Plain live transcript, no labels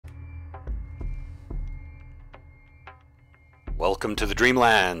Welcome to the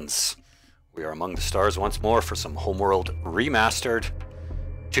Dreamlands. We are among the stars once more for some Homeworld Remastered,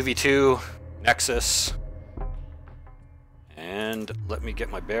 2v2, Nexus, and let me get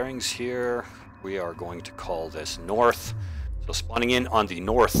my bearings here. We are going to call this North. So spawning in on the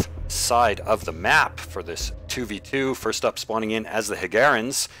north side of the map for this 2v2, first up spawning in as the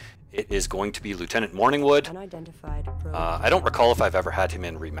Higarans, it is going to be Lieutenant Morningwood. I don't recall if I've ever had him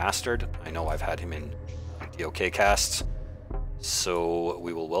in Remastered. I know I've had him in DOK casts. So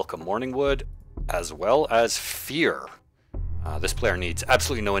we will welcome Morningwood as well as Fear. This player needs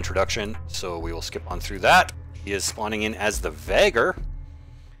absolutely no introduction, so we will skip on through that. He is spawning in as the Vagar.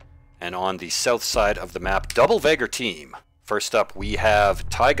 And on the south side of the map, double Vagar team. First up, we have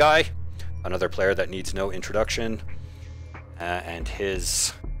Guy, another player that needs no introduction, and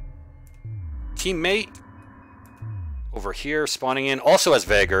his teammate over here spawning in also as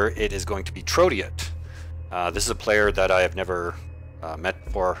Vagar. It is going to be Trodiot. This is a player that I have never met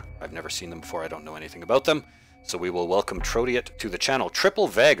before. I've never seen them before. I don't know anything about them. So we will welcome Trodiot to the channel. Triple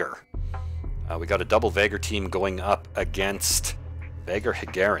Vagar. We got a double Vagar team going up against Vagar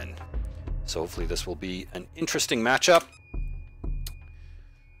Higaran. So hopefully this will be an interesting matchup.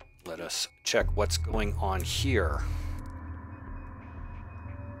 Let us check what's going on here.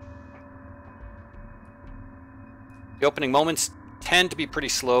 The opening moments tend to be pretty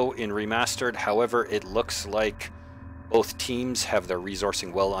slow in Remastered. However, it looks like both teams have their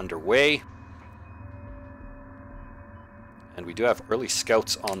resourcing well underway. And we do have early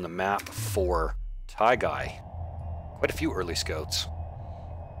scouts on the map for Guy. Quite a few early scouts.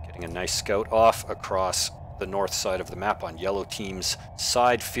 Getting a nice scout off across the north side of the map on yellow team's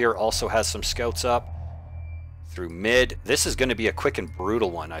side. Fear also has some scouts up through mid. This is going to be a quick and brutal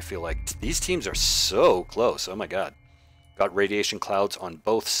one, I feel like. These teams are so close. Oh my god. Got radiation clouds on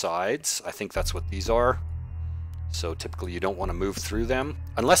both sides. I think that's what these are. So typically you don't want to move through them.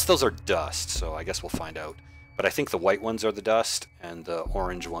 Unless those are dust, so I guess we'll find out. But I think the white ones are the dust and the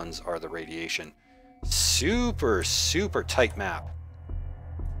orange ones are the radiation. Super, super tight map.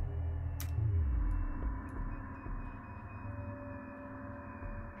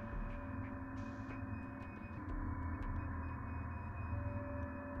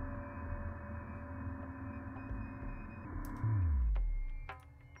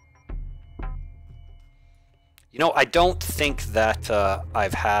 You know, I don't think that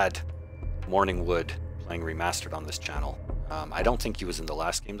I've had Morningwood playing Remastered on this channel. I don't think he was in the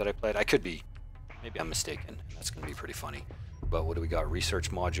last game that I played. I could be. Maybe I'm mistaken. That's going to be pretty funny. But what do we got? Research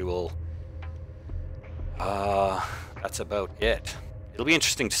module. That's about it. It'll be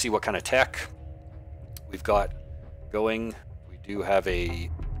interesting to see what kind of tech we've got going. We do have a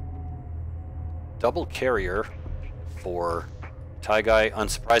double carrier for Guy,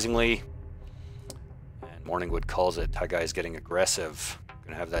 unsurprisingly. Morningwood calls it. Guy is getting aggressive.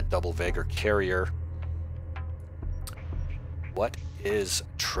 Gonna have that double Vagar carrier. What is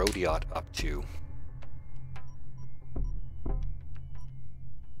Trodiot up to?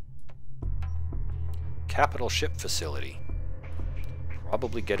 Capital ship facility.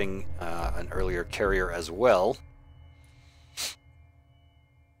 Probably getting an earlier carrier as well.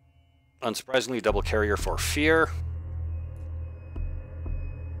 Unsurprisingly, double carrier for Fear.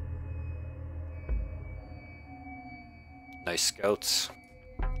 Nice scouts.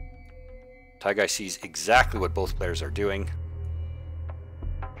 Guy sees exactly what both players are doing.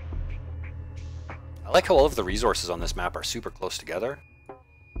 I like how all of the resources on this map are super close together.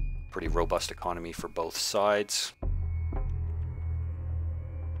 Pretty robust economy for both sides.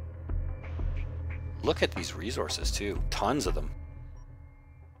 Look at these resources too. Tons of them.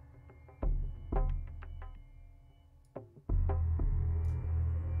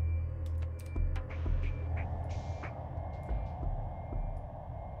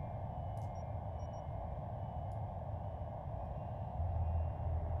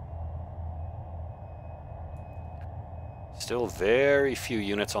 Still very few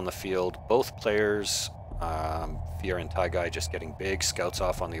units on the field. Both players, Fear and Guy, just getting big scouts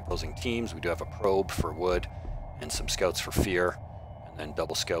off on the opposing teams. We do have a probe for Wood and some scouts for Fear, and then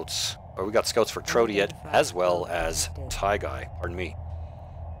double scouts. Or we got scouts for Trodiot as well as Guy. Pardon me.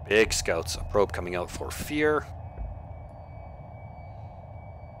 Big scouts. A probe coming out for Fear.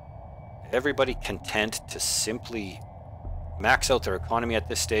 Everybody content to simply max out their economy at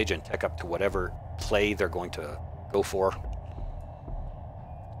this stage and tech up to whatever play they're going to go for.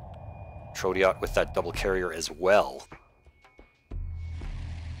 Trodiot with that double carrier as well.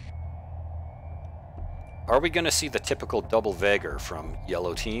 Are we going to see the typical double Vagar from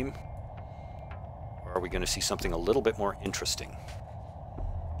yellow team? Or are we going to see something a little bit more interesting?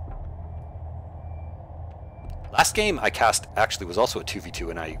 Last game I cast actually was also a 2v2,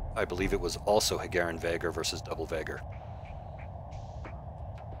 and I believe it was also Hagaran Vaegr versus Double Vaegr.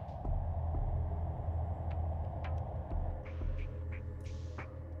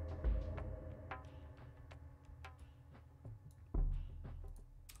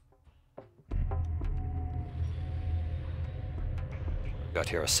 Got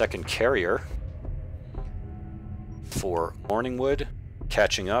here a second carrier for Morningwood,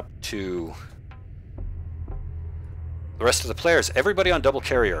 catching up to the rest of the players. Everybody on double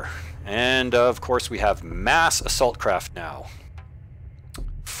carrier. And of course we have mass assault craft now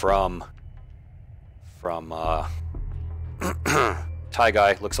from Ty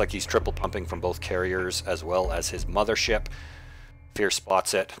Guy. Looks like he's triple pumping from both carriers as well as his mothership. Fear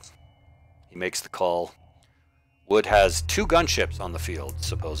spots it. He makes the call. Wood has 2 gunships on the field,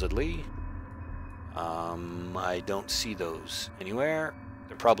 supposedly. I don't see those anywhere.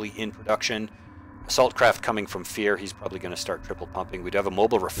 They're probably in production. Assault craft coming from Fear. He's probably going to start triple pumping. We do have a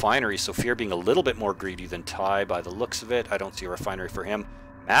mobile refinery, so Fear being a little bit more greedy than Ty by the looks of it. I don't see a refinery for him.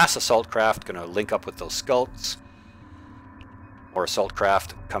 Mass assault craft going to link up with those skulks. More assault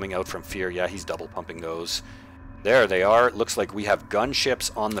craft coming out from Fear. Yeah, he's double pumping those. There they are. It looks like we have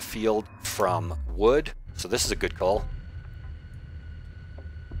gunships on the field from Wood. So this is a good call.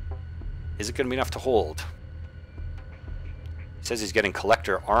 Is it going to be enough to hold? He says he's getting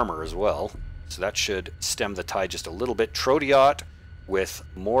collector armor as well. So that should stem the tide just a little bit. Trodiot with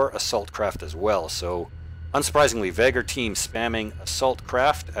more assault craft as well. So unsurprisingly, Vaegr team spamming assault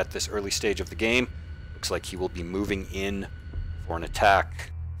craft at this early stage of the game. Looks like he will be moving in for an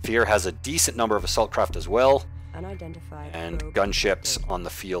attack. Fear has a decent number of assault craft as well. Unidentified and gunships on the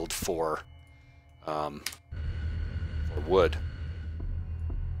field for Wood.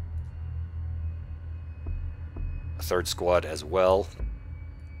 A third squad as well.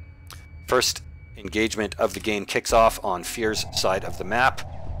 First engagement of the game kicks off on Fear's side of the map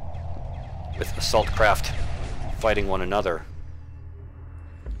with assault craft fighting one another.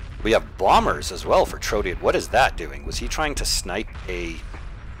 We have bombers as well for Trodiot. What is that doing? Was he trying to snipe a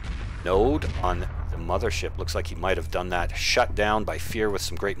node on the mothership? Looks like he might have done that. Shut down by Fear with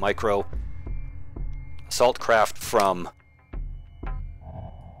some great micro. Assault craft from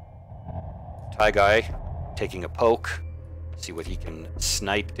Ty Guy taking a poke. See what he can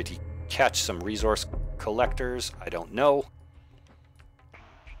snipe. Did he catch some resource collectors? I don't know.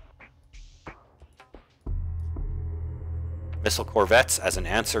 Missile corvettes as an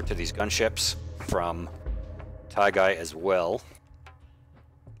answer to these gunships from Ty Guy as well.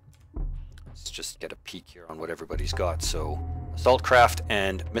 Let's just get a peek here on what everybody's got. So assault craft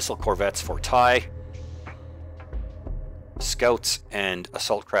and missile corvettes for Ty. Scouts and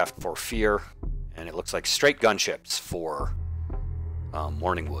assault craft for Fear, and it looks like straight gunships for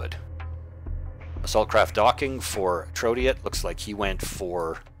Morningwood. Assault craft docking for Trodiot. Looks like he went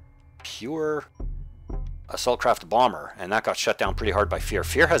for pure assault craft bomber, and that got shut down pretty hard by Fear.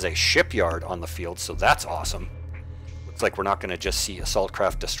 Fear has a shipyard on the field, so that's awesome. Looks like we're not going to just see assault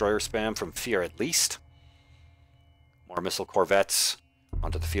craft destroyer spam from Fear at least. More missile corvettes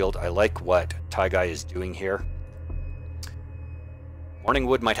onto the field. I like what Ty Guy is doing here.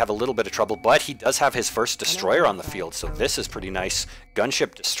 Morningwood might have a little bit of trouble, but he does have his first destroyer on the field, so this is pretty nice.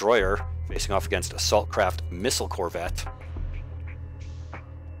 Gunship destroyer facing off against assault craft missile corvette.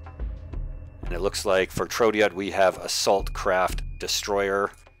 And it looks like for Trodiot we have assault craft destroyer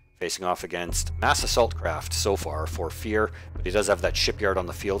facing off against mass assault craft so far for Fear, but he does have that shipyard on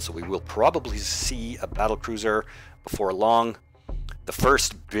the field, so we will probably see a battlecruiser before long. The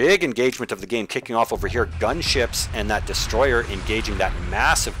first big engagement of the game kicking off over here. Gunships and that destroyer engaging that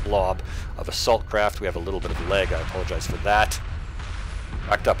massive blob of assault craft. We have a little bit of lag. I apologize for that.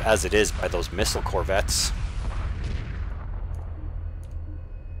 Backed up as it is by those missile corvettes.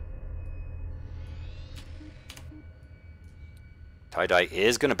 Tie-Dye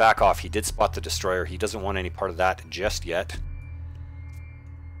is going to back off. He did spot the destroyer. He doesn't want any part of that just yet.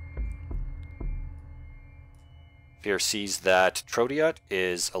 Fear sees that Trodiot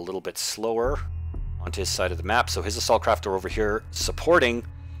is a little bit slower onto his side of the map, so his assault craft are over here supporting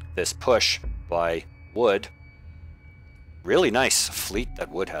this push by Wood. Really nice fleet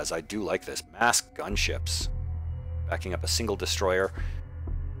that Wood has. I do like this. Mass gunships backing up a single destroyer.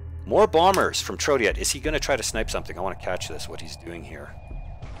 More bombers from Trodiot. Is he going to try to snipe something? I want to catch this, what he's doing here.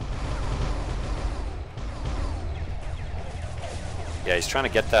 Yeah, he's trying to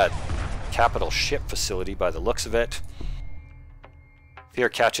get that capital ship facility by the looks of it. Fear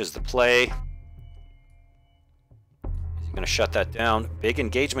catches the play. Is he going to shut that down? Big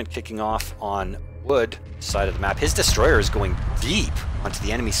engagement kicking off on Wood side of the map. His destroyer is going deep onto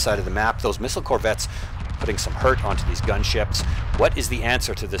the enemy side of the map. Those missile corvettes putting some hurt onto these gunships. What is the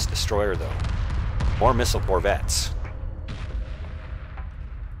answer to this destroyer, though? More missile corvettes.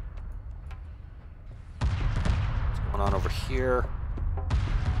 What's going on over here?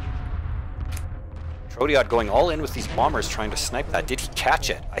 Trodiot going all in with these bombers trying to snipe that. Did he catch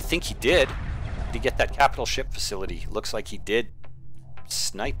it? I think he did. Did he get that capital ship facility? Looks like he did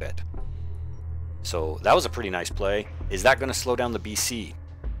snipe it. So that was a pretty nice play. Is that going to slow down the BC?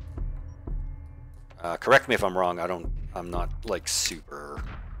 Correct me if I'm wrong. I'm not like super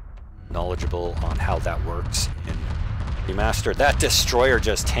knowledgeable on how that works in Remastered. That destroyer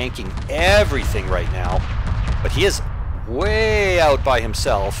just tanking everything right now, but he is way out by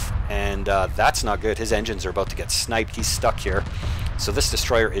himself, and that's not good. His engines are about to get sniped. He's stuck here. So this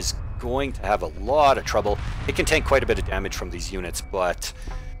destroyer is going to have a lot of trouble. It can tank quite a bit of damage from these units, but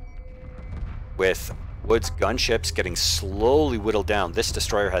with Wood's gunships getting slowly whittled down, this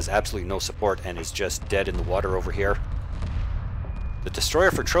destroyer has absolutely no support and is just dead in the water over here. The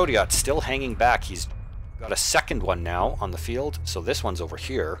destroyer for Trodiot still hanging back. He's got a second one now on the field, so this one's over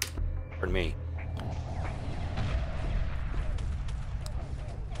here. Pardon me.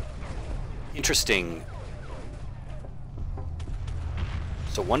 Interesting.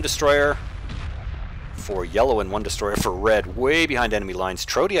 So one destroyer for yellow and one destroyer for red, way behind enemy lines.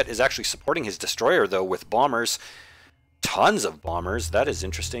 Trodiot is actually supporting his destroyer, though, with bombers. Tons of bombers. That is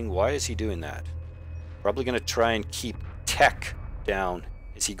interesting. Why is he doing that? Probably going to try and keep tech down.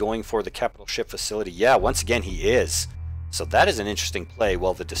 Is he going for the capital ship facility? Yeah, once again he is. So that is an interesting play.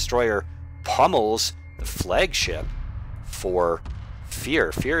 While the destroyer pummels the flagship for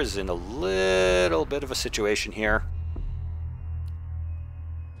Fear. Fear is in a little bit of a situation here.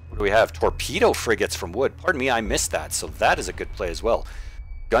 What do we have? Torpedo frigates from Wood. Pardon me, I missed that. So that is a good play as well.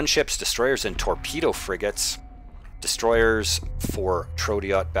 Gunships, destroyers, and torpedo frigates. Destroyers for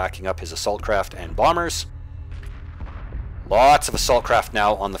Trodiot backing up his assault craft and bombers. Lots of assault craft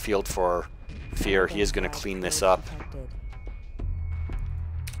now on the field for Fear. He is going to clean this up.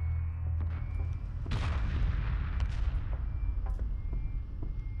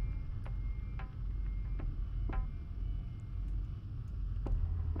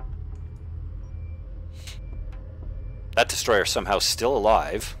 That destroyer somehow still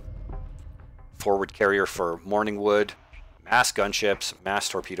alive. Forward carrier for Morningwood. Mass gunships, mass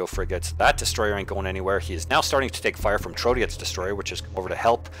torpedo frigates. That destroyer ain't going anywhere. He is now starting to take fire from Trodiot's destroyer, which has come over to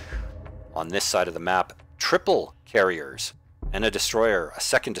help on this side of the map. Triple carriers and a destroyer, a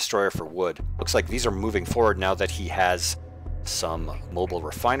second destroyer for Wood. Looks like these are moving forward now that he has some mobile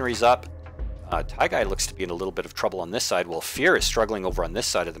refineries up. Taigai looks to be in a little bit of trouble on this side, while Fear is struggling over on this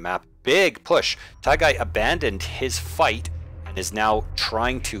side of the map. Big push. Taigai abandoned his fight and is now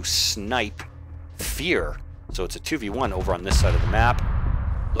trying to snipe Fear. So it's a 2v1 over on this side of the map.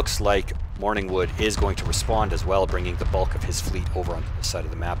 Looks like Morningwood is going to respond as well, bringing the bulk of his fleet over onto this side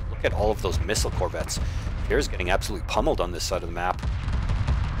of the map. Look at all of those missile corvettes. Fear is getting absolutely pummeled on this side of the map.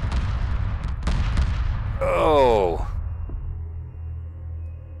 Oh!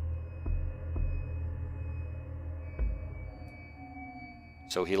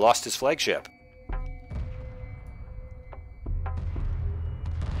 So he lost his flagship.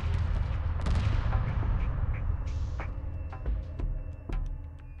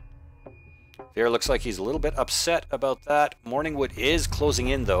 Fear looks like he's a little bit upset about that. Morningwood is closing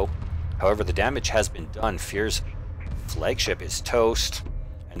in, though. However, the damage has been done. Fear's flagship is toast,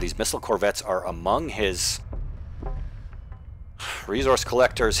 and these missile corvettes are among his resource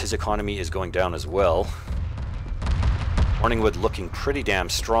collectors. His economy is going down as well. Morningwood looking pretty damn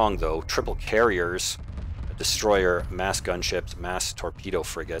strong, though. Triple carriers, a destroyer, mass gunships, mass torpedo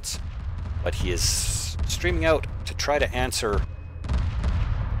frigates. But he is streaming out to try to answer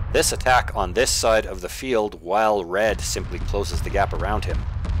this attack on this side of the field, while red simply closes the gap around him.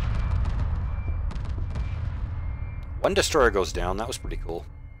 One destroyer goes down. That was pretty cool.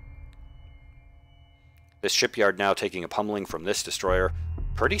 This shipyard now taking a pummeling from this destroyer.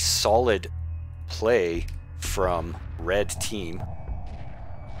 Pretty solid play from red team. A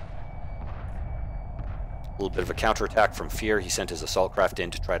little bit of a counterattack from Fear. He sent his assault craft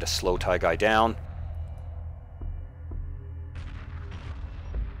in to try to slow Taigai down.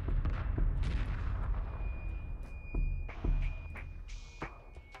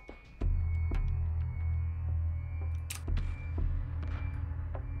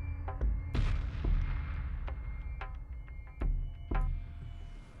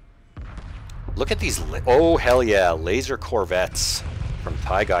 Look at these, oh hell yeah, laser corvettes from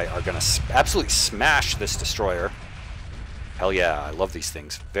Taigai are going to absolutely smash this destroyer. Hell yeah, I love these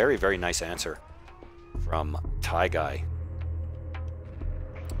things. Very, very nice answer from Taigai.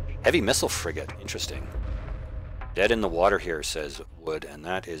 Heavy missile frigate, interesting. Dead in the water here, says Wood, and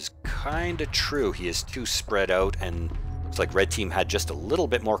that is kind of true. He is too spread out, and looks like Red Team had just a little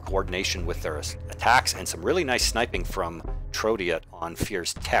bit more coordination with their attacks and some really nice sniping from Trodiat on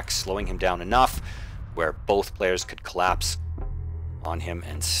Fear's tech, slowing him down enough where both players could collapse on him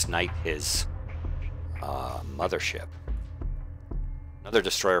and snipe his mothership. Another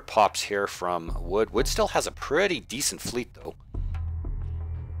destroyer pops here from Wood. Wood still has a pretty decent fleet, though.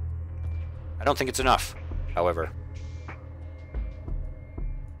 I don't think it's enough, however.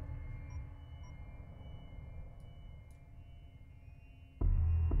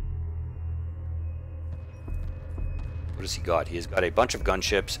 What has he got? He has got a bunch of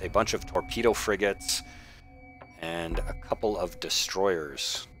gunships, a bunch of torpedo frigates, and a couple of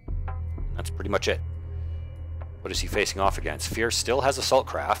destroyers. That's pretty much it. What is he facing off against? Fear still has assault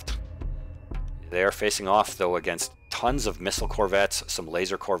craft. They are facing off, though, against tons of missile corvettes, some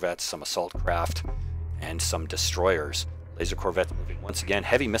laser corvettes, some assault craft, and some destroyers. Laser corvettes moving once again.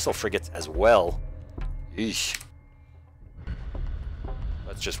 Heavy missile frigates as well. Eesh.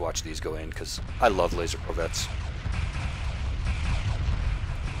 Let's just watch these go in, because I love laser corvettes.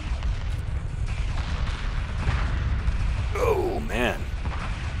 Oh, man.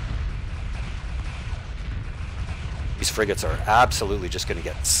 These frigates are absolutely just going to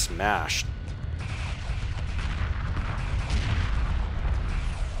get smashed.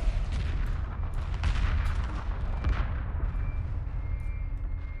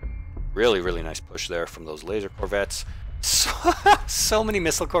 Really, really nice push there from those laser corvettes. So many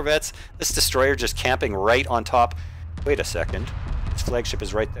missile corvettes. This destroyer just camping right on top. Wait a second. His flagship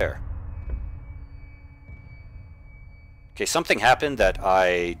is right there. Okay, something happened that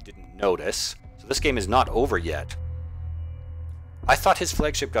I didn't notice. So this game is not over yet. I thought his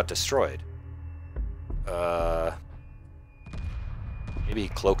flagship got destroyed. Maybe he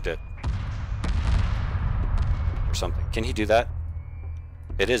cloaked it. Or something. Can he do that?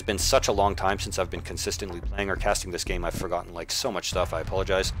 It has been such a long time since I've been consistently playing or casting this game. I've forgotten like so much stuff. I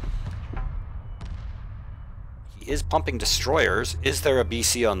apologize. He is pumping destroyers. Is there a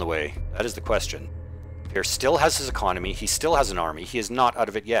BC on the way? That is the question. Fear still has his economy. He still has an army. He is not out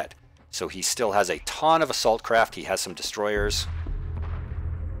of it yet. So he still has a ton of assault craft. He has some destroyers.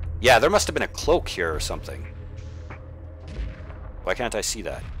 Yeah, there must have been a cloak here or something. Why can't I see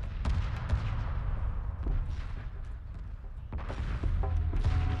that?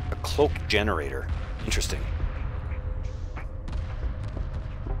 A cloak generator. Interesting.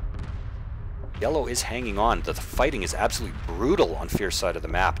 Yellow is hanging on. The fighting is absolutely brutal on Fear's side of the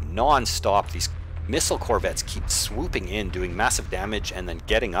map. Non-stop. These missile corvettes keep swooping in, doing massive damage, and then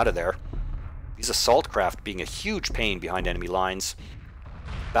getting out of there. These assault craft being a huge pain behind enemy lines.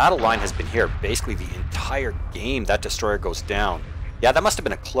 Battle line has been here basically the entire game. That destroyer goes down. Yeah, that must have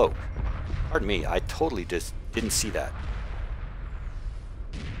been a cloak. Pardon me, I totally just didn't see that.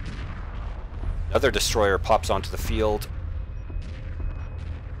 Another destroyer pops onto the field.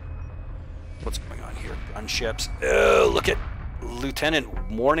 What's going on here? Gunships. Oh, look at Lieutenant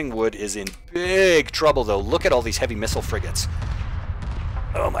Morningwood is in big trouble, though. Look at all these heavy missile frigates.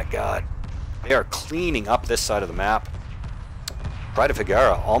 Oh my god. They are cleaning up this side of the map. Pride of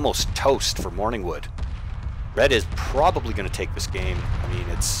Higara almost toast for Morningwood. Red is probably going to take this game. I mean,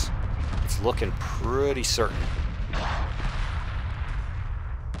 it's looking pretty certain.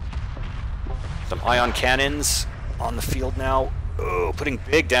 Some ion cannons on the field now. Oh, putting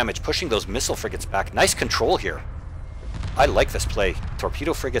big damage, pushing those missile frigates back. Nice control here. I like this play.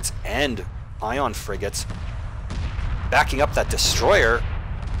 Torpedo frigates and ion frigates backing up that destroyer.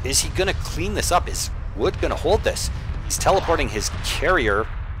 Is he going to clean this up? Is Wood going to hold this? He's teleporting his carrier,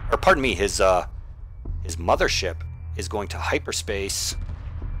 or pardon me, his mothership is going to hyperspace,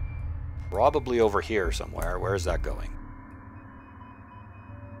 probably over here somewhere. Where is that going?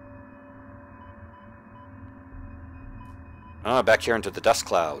 Back here into the dust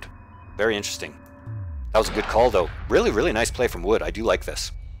cloud. Very interesting. That was a good call, though. Really, really nice play from Wood. I do like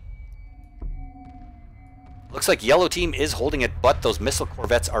this. Looks like Yellow Team is holding it, but those missile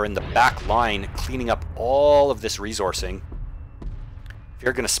corvettes are in the back line, cleaning up all of this resourcing.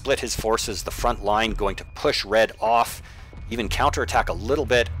 Fear going to split his forces, the front line going to push Red off, even counterattack a little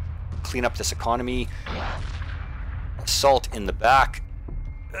bit, clean up this economy. Assault in the back.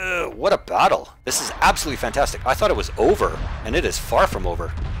 What a battle. This is absolutely fantastic. I thought it was over, and it is far from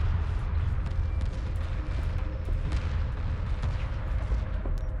over.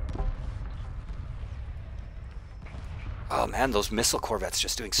 Oh man, those missile corvettes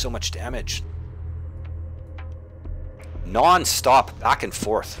just doing so much damage. Non-stop, back and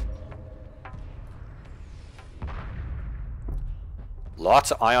forth.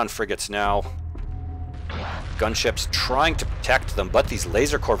 Lots of ion frigates now. gunships trying to protect them, but these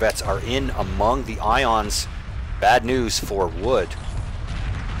laser corvettes are in among the ions. Bad news for Wood.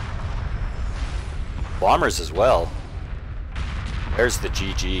 Bombers as well. There's the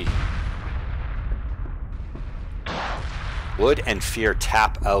GG. Wood and Fear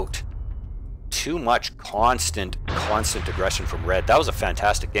tap out. Too much constant aggression from Red. That was a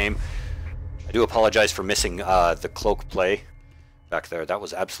fantastic game. I do apologize for missing the cloak play back there. That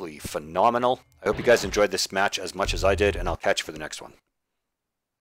was absolutely phenomenal. I hope you guys enjoyed this match as much as I did, and I'll catch you for the next one.